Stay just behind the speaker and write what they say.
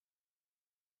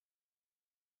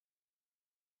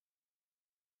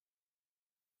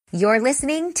You're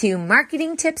listening to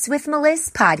Marketing Tips with Melissa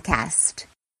podcast.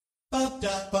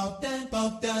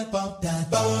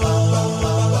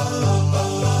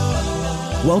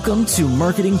 Welcome to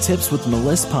Marketing Tips with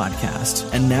Melissa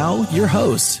podcast. And now your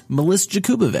host, Melissa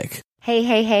Jakubovic.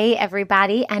 Hey,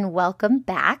 everybody, and welcome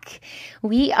back.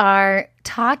 We are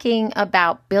talking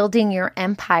about building your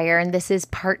empire, and this is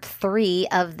part 3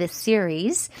 of this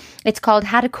series. It's called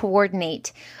How to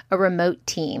Coordinate a Remote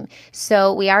Team.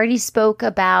 So we already spoke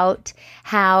about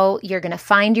how you're going to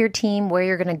find your team, where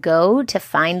you're going to go to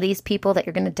find these people that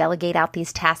you're going to delegate out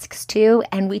these tasks to,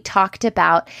 and we talked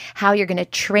about how you're going to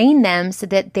train them so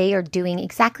that they are doing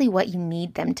exactly what you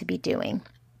need them to be doing.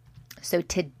 So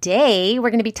today we're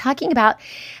going to be talking about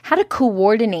how to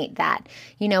coordinate that,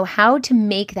 how to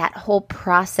make that whole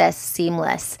process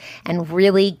seamless and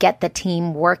really get the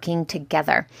team working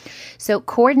together. So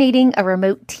coordinating a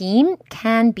remote team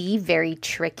can be very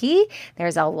tricky.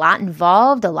 There's a lot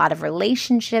involved, a lot of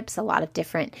relationships, a lot of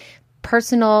different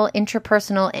personal,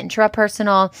 intrapersonal,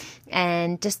 intrapersonal,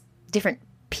 and just different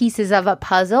pieces of a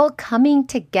puzzle coming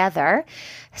together.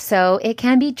 So it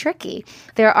can be tricky.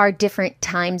 There are different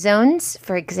time zones.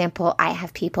 For example, I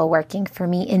have people working for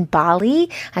me in Bali.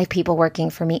 I have people working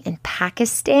for me in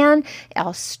Pakistan,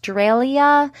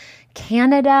 Australia,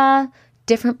 Canada,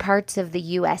 different parts of the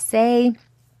USA.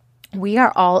 We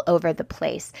are all over the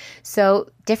place. So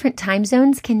different time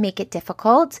zones can make it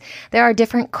difficult. There are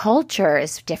different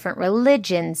cultures, different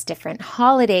religions, different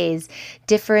holidays,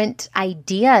 different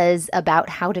ideas about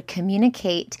how to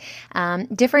communicate,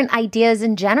 different ideas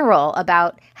in general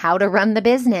about how to run the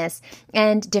business,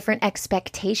 and different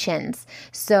expectations.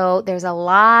 So there's a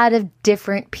lot of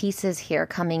different pieces here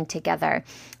coming together.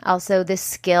 Also, the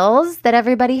skills that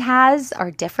everybody has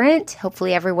are different.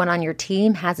 Hopefully everyone on your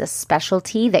team has a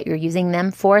specialty that you're using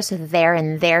them for, so they're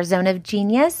in their zone of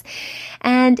genius.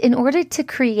 And in order to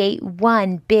create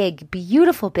one big,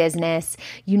 beautiful business,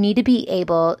 you need to be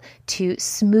able to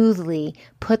smoothly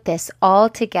put this all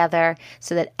together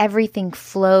so that everything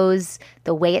flows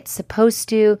the way it's supposed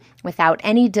to, without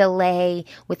any delay,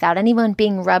 without anyone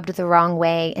being rubbed the wrong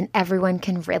way, and everyone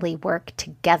can really work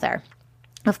together.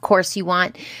 Of course, you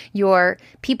want your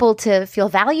people to feel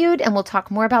valued, and we'll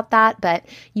talk more about that, but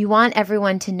you want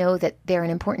everyone to know that they're an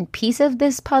important piece of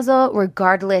this puzzle,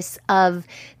 regardless of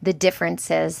the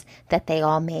differences that they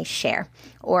all may share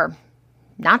or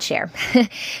not share.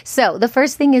 So the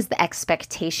first thing is the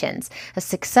expectations. A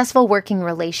successful working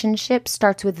relationship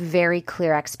starts with very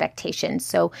clear expectations.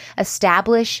 So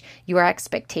establish your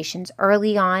expectations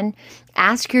early on.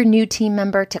 Ask your new team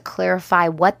member to clarify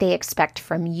what they expect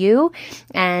from you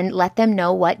and let them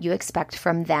know what you expect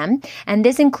from them. And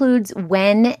this includes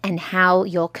when and how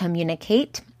you'll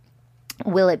communicate.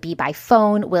 Will it be by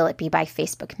phone? Will it be by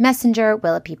Facebook Messenger?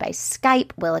 Will it be by Skype?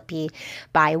 Will it be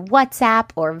by WhatsApp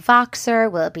or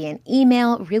Voxer? Will it be an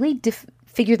email? Really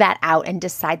figure that out and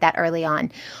decide that early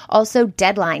on. Also,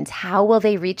 deadlines. How will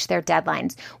they reach their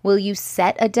deadlines? Will you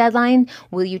set a deadline?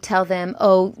 Will you tell them,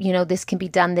 this can be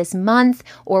done this month?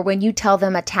 Or when you tell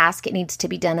them a task, it needs to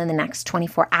be done in the next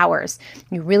 24 hours.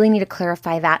 You really need to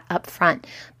clarify that up front.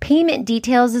 Payment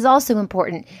details is also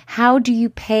important. How do you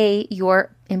pay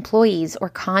your employees or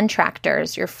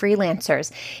contractors, your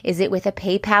freelancers? Is it with a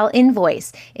PayPal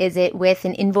invoice? Is it with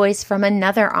an invoice from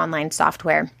another online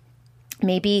software?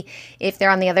 Maybe if they're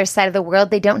on the other side of the world,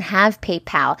 they don't have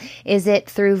PayPal. Is it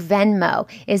through Venmo?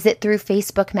 Is it through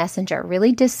Facebook Messenger?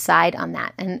 Really decide on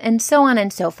that, and so on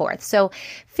and so forth. So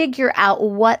figure out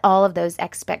what all of those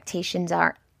expectations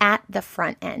are at the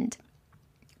front end,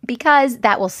 because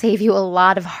that will save you a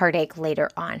lot of heartache later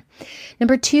on.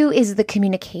 Number 2 is the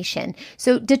communication.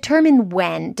 So determine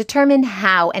when, determine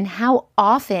how, and how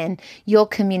often you'll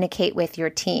communicate with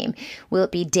your team. Will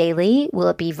it be daily? Will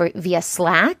it be via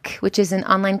Slack, which is an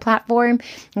online platform?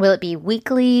 Will it be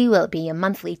weekly? Will it be a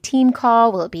monthly team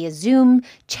call? Will it be a Zoom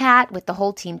chat with the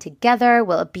whole team together?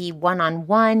 Will it be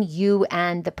one-on-one, you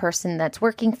and the person that's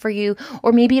working for you?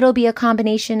 Or maybe it'll be a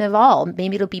combination of all.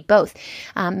 Maybe it'll be both.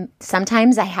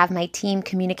 Sometimes I have my team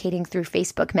communicating through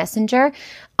Facebook Messenger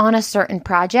on a certain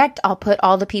project. I'll put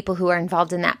all the people who are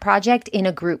involved in that project in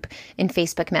a group in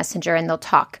Facebook Messenger, and they'll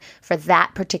talk for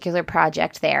that particular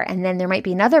project there. And then there might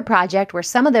be another project where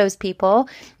some of those people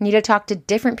need to talk to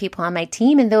different people on my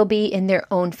team, and they'll be in their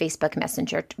own Facebook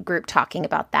Messenger group talking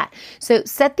about that. So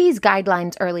set these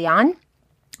guidelines early on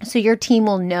so your team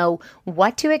will know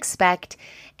what to expect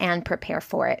and prepare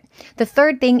for it. The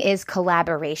third thing is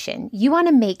collaboration. You want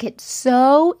to make it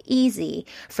so easy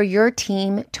for your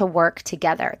team to work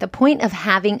together. The point of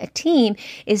having a team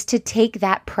is to take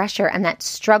that pressure and that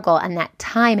struggle and that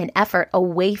time and effort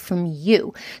away from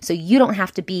you. So you don't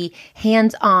have to be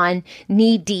hands-on,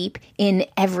 knee-deep in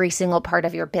every single part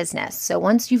of your business. So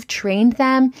once you've trained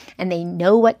them and they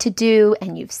know what to do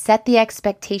and you've set the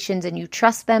expectations and you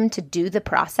trust them to do the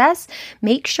process,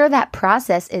 make sure that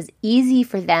process is easy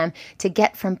for them to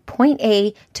get from point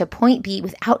A to point B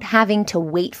without having to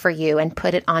wait for you and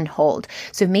put it on hold.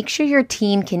 So make sure your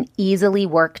team can easily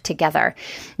work together.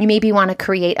 You maybe want to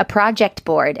create a project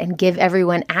board and give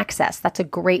everyone access. That's a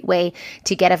great way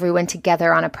to get everyone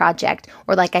together on a project.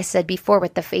 Or like I said before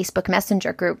with the Facebook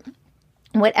Messenger group,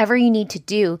 whatever you need to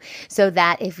do so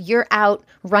that if you're out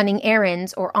running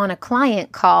errands or on a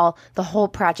client call, the whole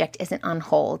project isn't on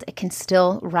hold. It can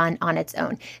still run on its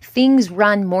own. Things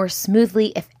run more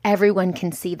smoothly if everyone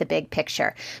can see the big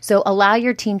picture. So allow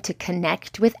your team to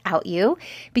connect without you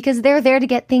because they're there to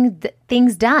get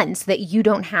things done so that you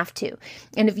don't have to.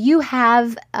 And if you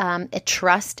have a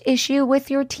trust issue with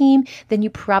your team, then you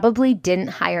probably didn't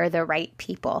hire the right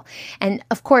people. And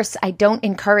of course, I don't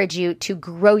encourage you to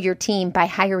grow your team by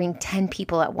hiring 10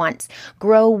 people at once.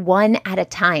 Grow one at a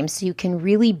time so you can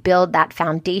really build that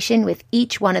foundation with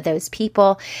each one of those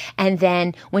people. And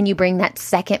then when you bring that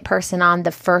second person on,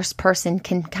 the first person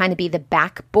can kind of be the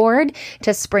backboard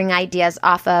to spring ideas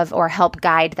off of or help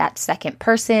guide that second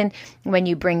person. When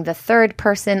you bring the third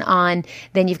person on,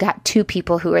 then you've got two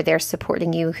people who are there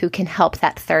supporting you who can help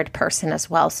that third person as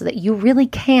well so that you really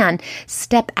can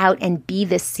step out and be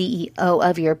the CEO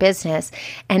of your business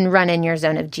and run in your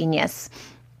zone of genius.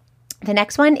 The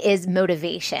next one is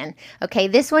motivation. Okay,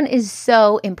 this one is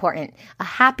so important. A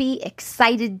happy,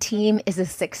 excited team is a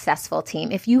successful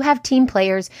team. If you have team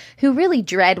players who really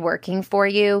dread working for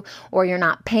you, or you're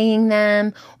not paying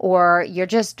them, or you're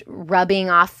just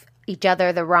rubbing off each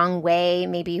other the wrong way,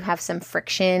 maybe you have some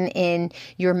friction in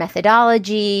your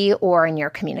methodology or in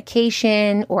your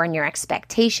communication or in your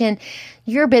expectation,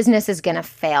 your business is going to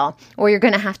fail, or you're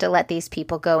going to have to let these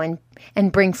people go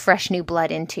and bring fresh new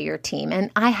blood into your team.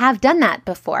 And I have done that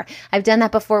before. I've done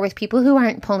that before with people who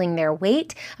aren't pulling their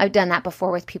weight. I've done that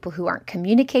before with people who aren't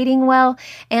communicating well.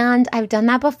 And I've done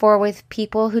that before with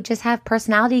people who just have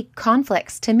personality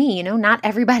conflicts to me. Not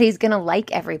everybody's going to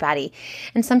like everybody.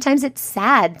 And sometimes it's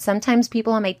sad. Sometimes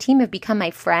people on my team have become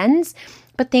my friends,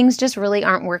 but things just really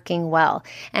aren't working well.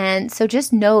 And so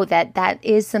just know that that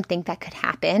is something that could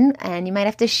happen and you might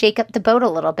have to shake up the boat a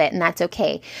little bit, and that's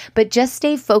okay. But just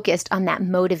stay focused on that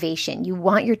motivation. You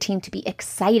want your team to be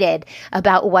excited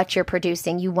about what you're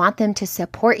producing. You want them to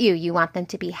support you. You want them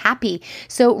to be happy.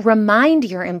 So remind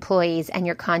your employees and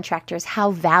your contractors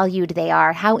how valued they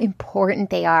are, how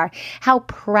important they are, how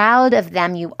proud of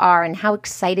them you are, and how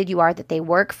excited you are that they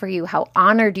work for you, how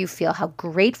honored you feel, how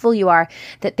grateful you are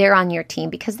that they're on your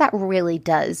team, because that really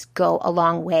does go a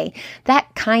long way.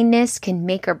 That kindness can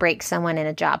make or break someone in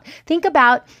a job. Think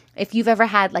about if you've ever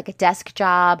had like a desk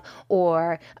job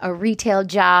or a retail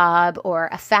job or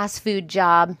a fast food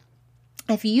job.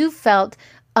 If you felt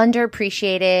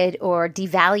underappreciated or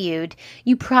devalued,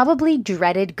 you probably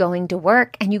dreaded going to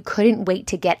work and you couldn't wait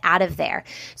to get out of there.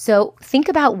 So think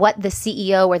about what the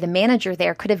CEO or the manager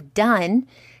there could have done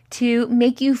to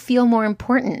make you feel more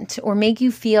important or make you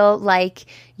feel like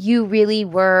you really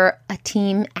were a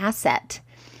team asset.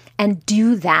 And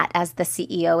do that as the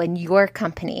CEO in your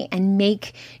company and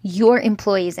make your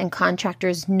employees and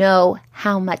contractors know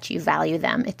how much you value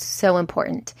them. It's so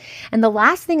important. And the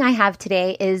last thing I have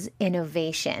today is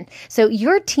innovation. So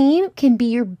your team can be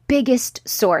your biggest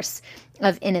source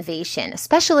of innovation,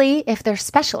 especially if they're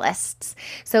specialists.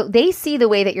 So they see the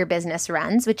way that your business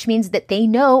runs, which means that they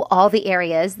know all the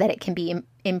areas that it can be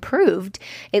improved,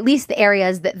 at least the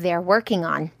areas that they're working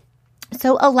on.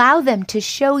 So allow them to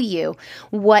show you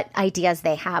what ideas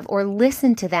they have or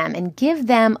listen to them and give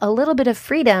them a little bit of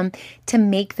freedom to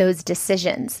make those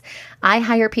decisions. I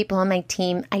hire people on my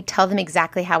team. I tell them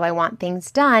exactly how I want things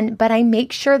done, but I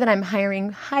make sure that I'm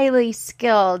hiring highly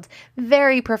skilled,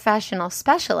 very professional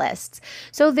specialists.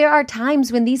 So there are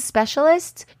times when these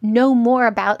specialists know more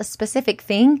about a specific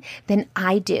thing than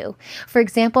I do. For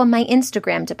example, my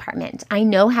Instagram department. I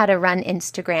know how to run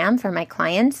Instagram for my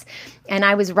clients, and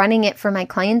I was running it for my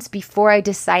clients before I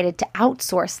decided to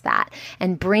outsource that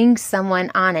and bring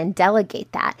someone on and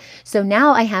delegate that. So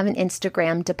now I have an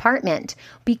Instagram department.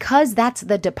 Because that's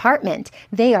the department,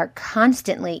 they are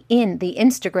constantly in the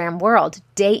Instagram world,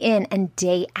 day in and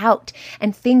day out,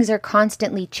 and things are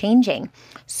constantly changing.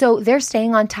 So they're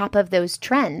staying on top of those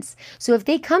trends. So if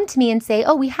they come to me and say,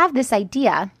 oh, we have this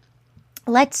idea,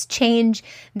 let's change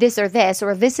this, or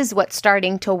this is what's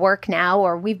starting to work now,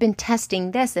 or we've been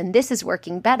testing this and this is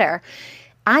working better.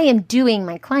 I am doing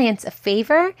my clients a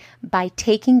favor by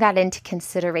taking that into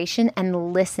consideration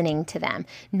and listening to them,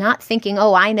 not thinking,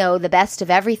 oh, I know the best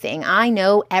of everything. I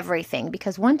know everything.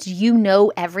 Because once you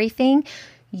know everything,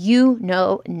 you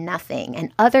know nothing,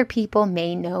 and other people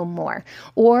may know more.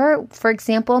 Or, for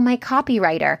example, my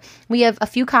copywriter. We have a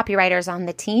few copywriters on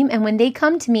the team, and when they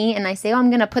come to me and I say, oh, I'm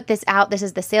going to put this out, this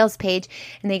is the sales page,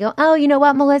 and they go, oh, you know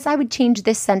what, Melissa, I would change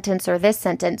this sentence or this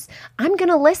sentence. I'm going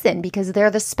to listen because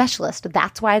they're the specialist.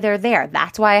 That's why they're there.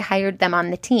 That's why I hired them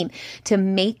on the team, to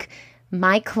make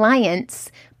my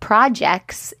clients'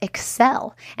 projects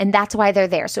excel. And that's why they're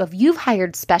there. So if you've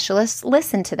hired specialists,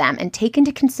 listen to them and take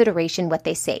into consideration what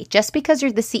they say. Just because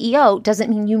you're the CEO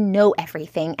doesn't mean you know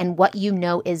everything and what you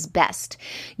know is best.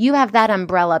 You have that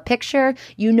umbrella picture.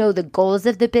 You know the goals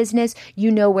of the business. You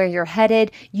know where you're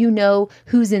headed. You know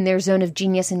who's in their zone of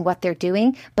genius and what they're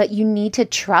doing. But you need to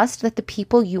trust that the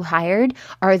people you hired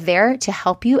are there to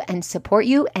help you and support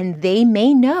you, and they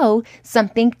may know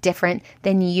something different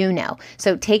than you know.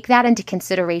 So take that into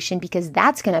consideration, because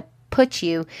that's going to put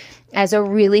you as a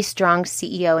really strong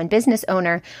CEO and business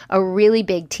owner, a really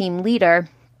big team leader,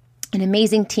 an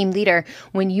amazing team leader,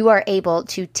 when you are able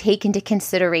to take into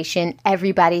consideration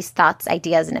everybody's thoughts,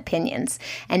 ideas, and opinions,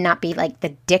 and not be like the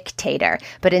dictator,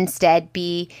 but instead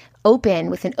be open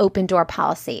with an open door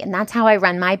policy. And that's how I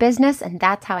run my business, and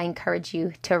that's how I encourage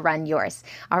you to run yours.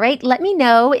 All right, let me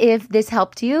know if this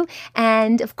helped you.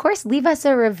 And of course, leave us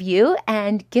a review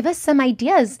and give us some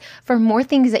ideas for more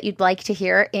things that you'd like to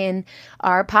hear in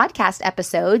our podcast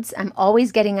episodes. I'm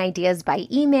always getting ideas by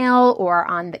email or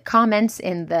on the comments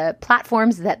in the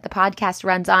platforms that the podcast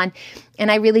runs on. And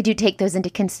I really do take those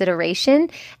into consideration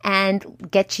and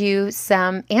get you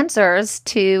some answers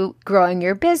to growing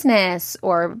your business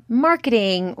or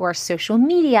marketing or social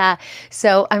media.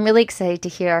 So I'm really excited to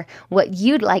hear what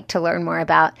you'd like to learn more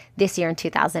about this year in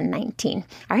 2019.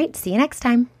 All right, see you next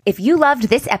time. If you loved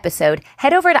this episode,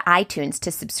 head over to iTunes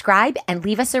to subscribe and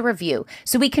leave us a review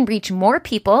so we can reach more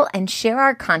people and share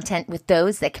our content with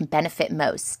those that can benefit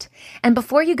most. And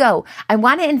before you go, I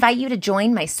want to invite you to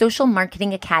join my Social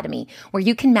Marketing Academy, where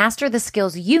you can master the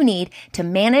skills you need to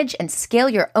manage and scale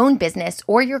your own business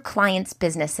or your clients'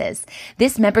 businesses.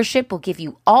 This membership will give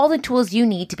you all the tools you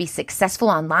need to be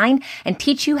successful online and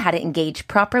teach you how to engage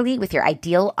properly with your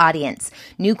ideal audience.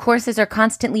 New courses are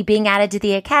constantly being added to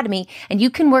the Academy, and you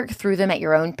can work through them at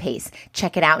your own pace.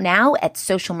 Check it out now at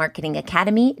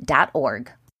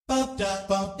socialmarketingacademy.org.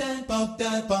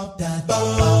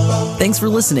 Thanks for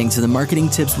listening to the Marketing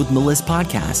Tips with Melissa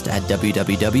podcast at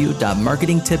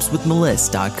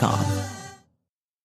www.marketingtipswithmelissa.com.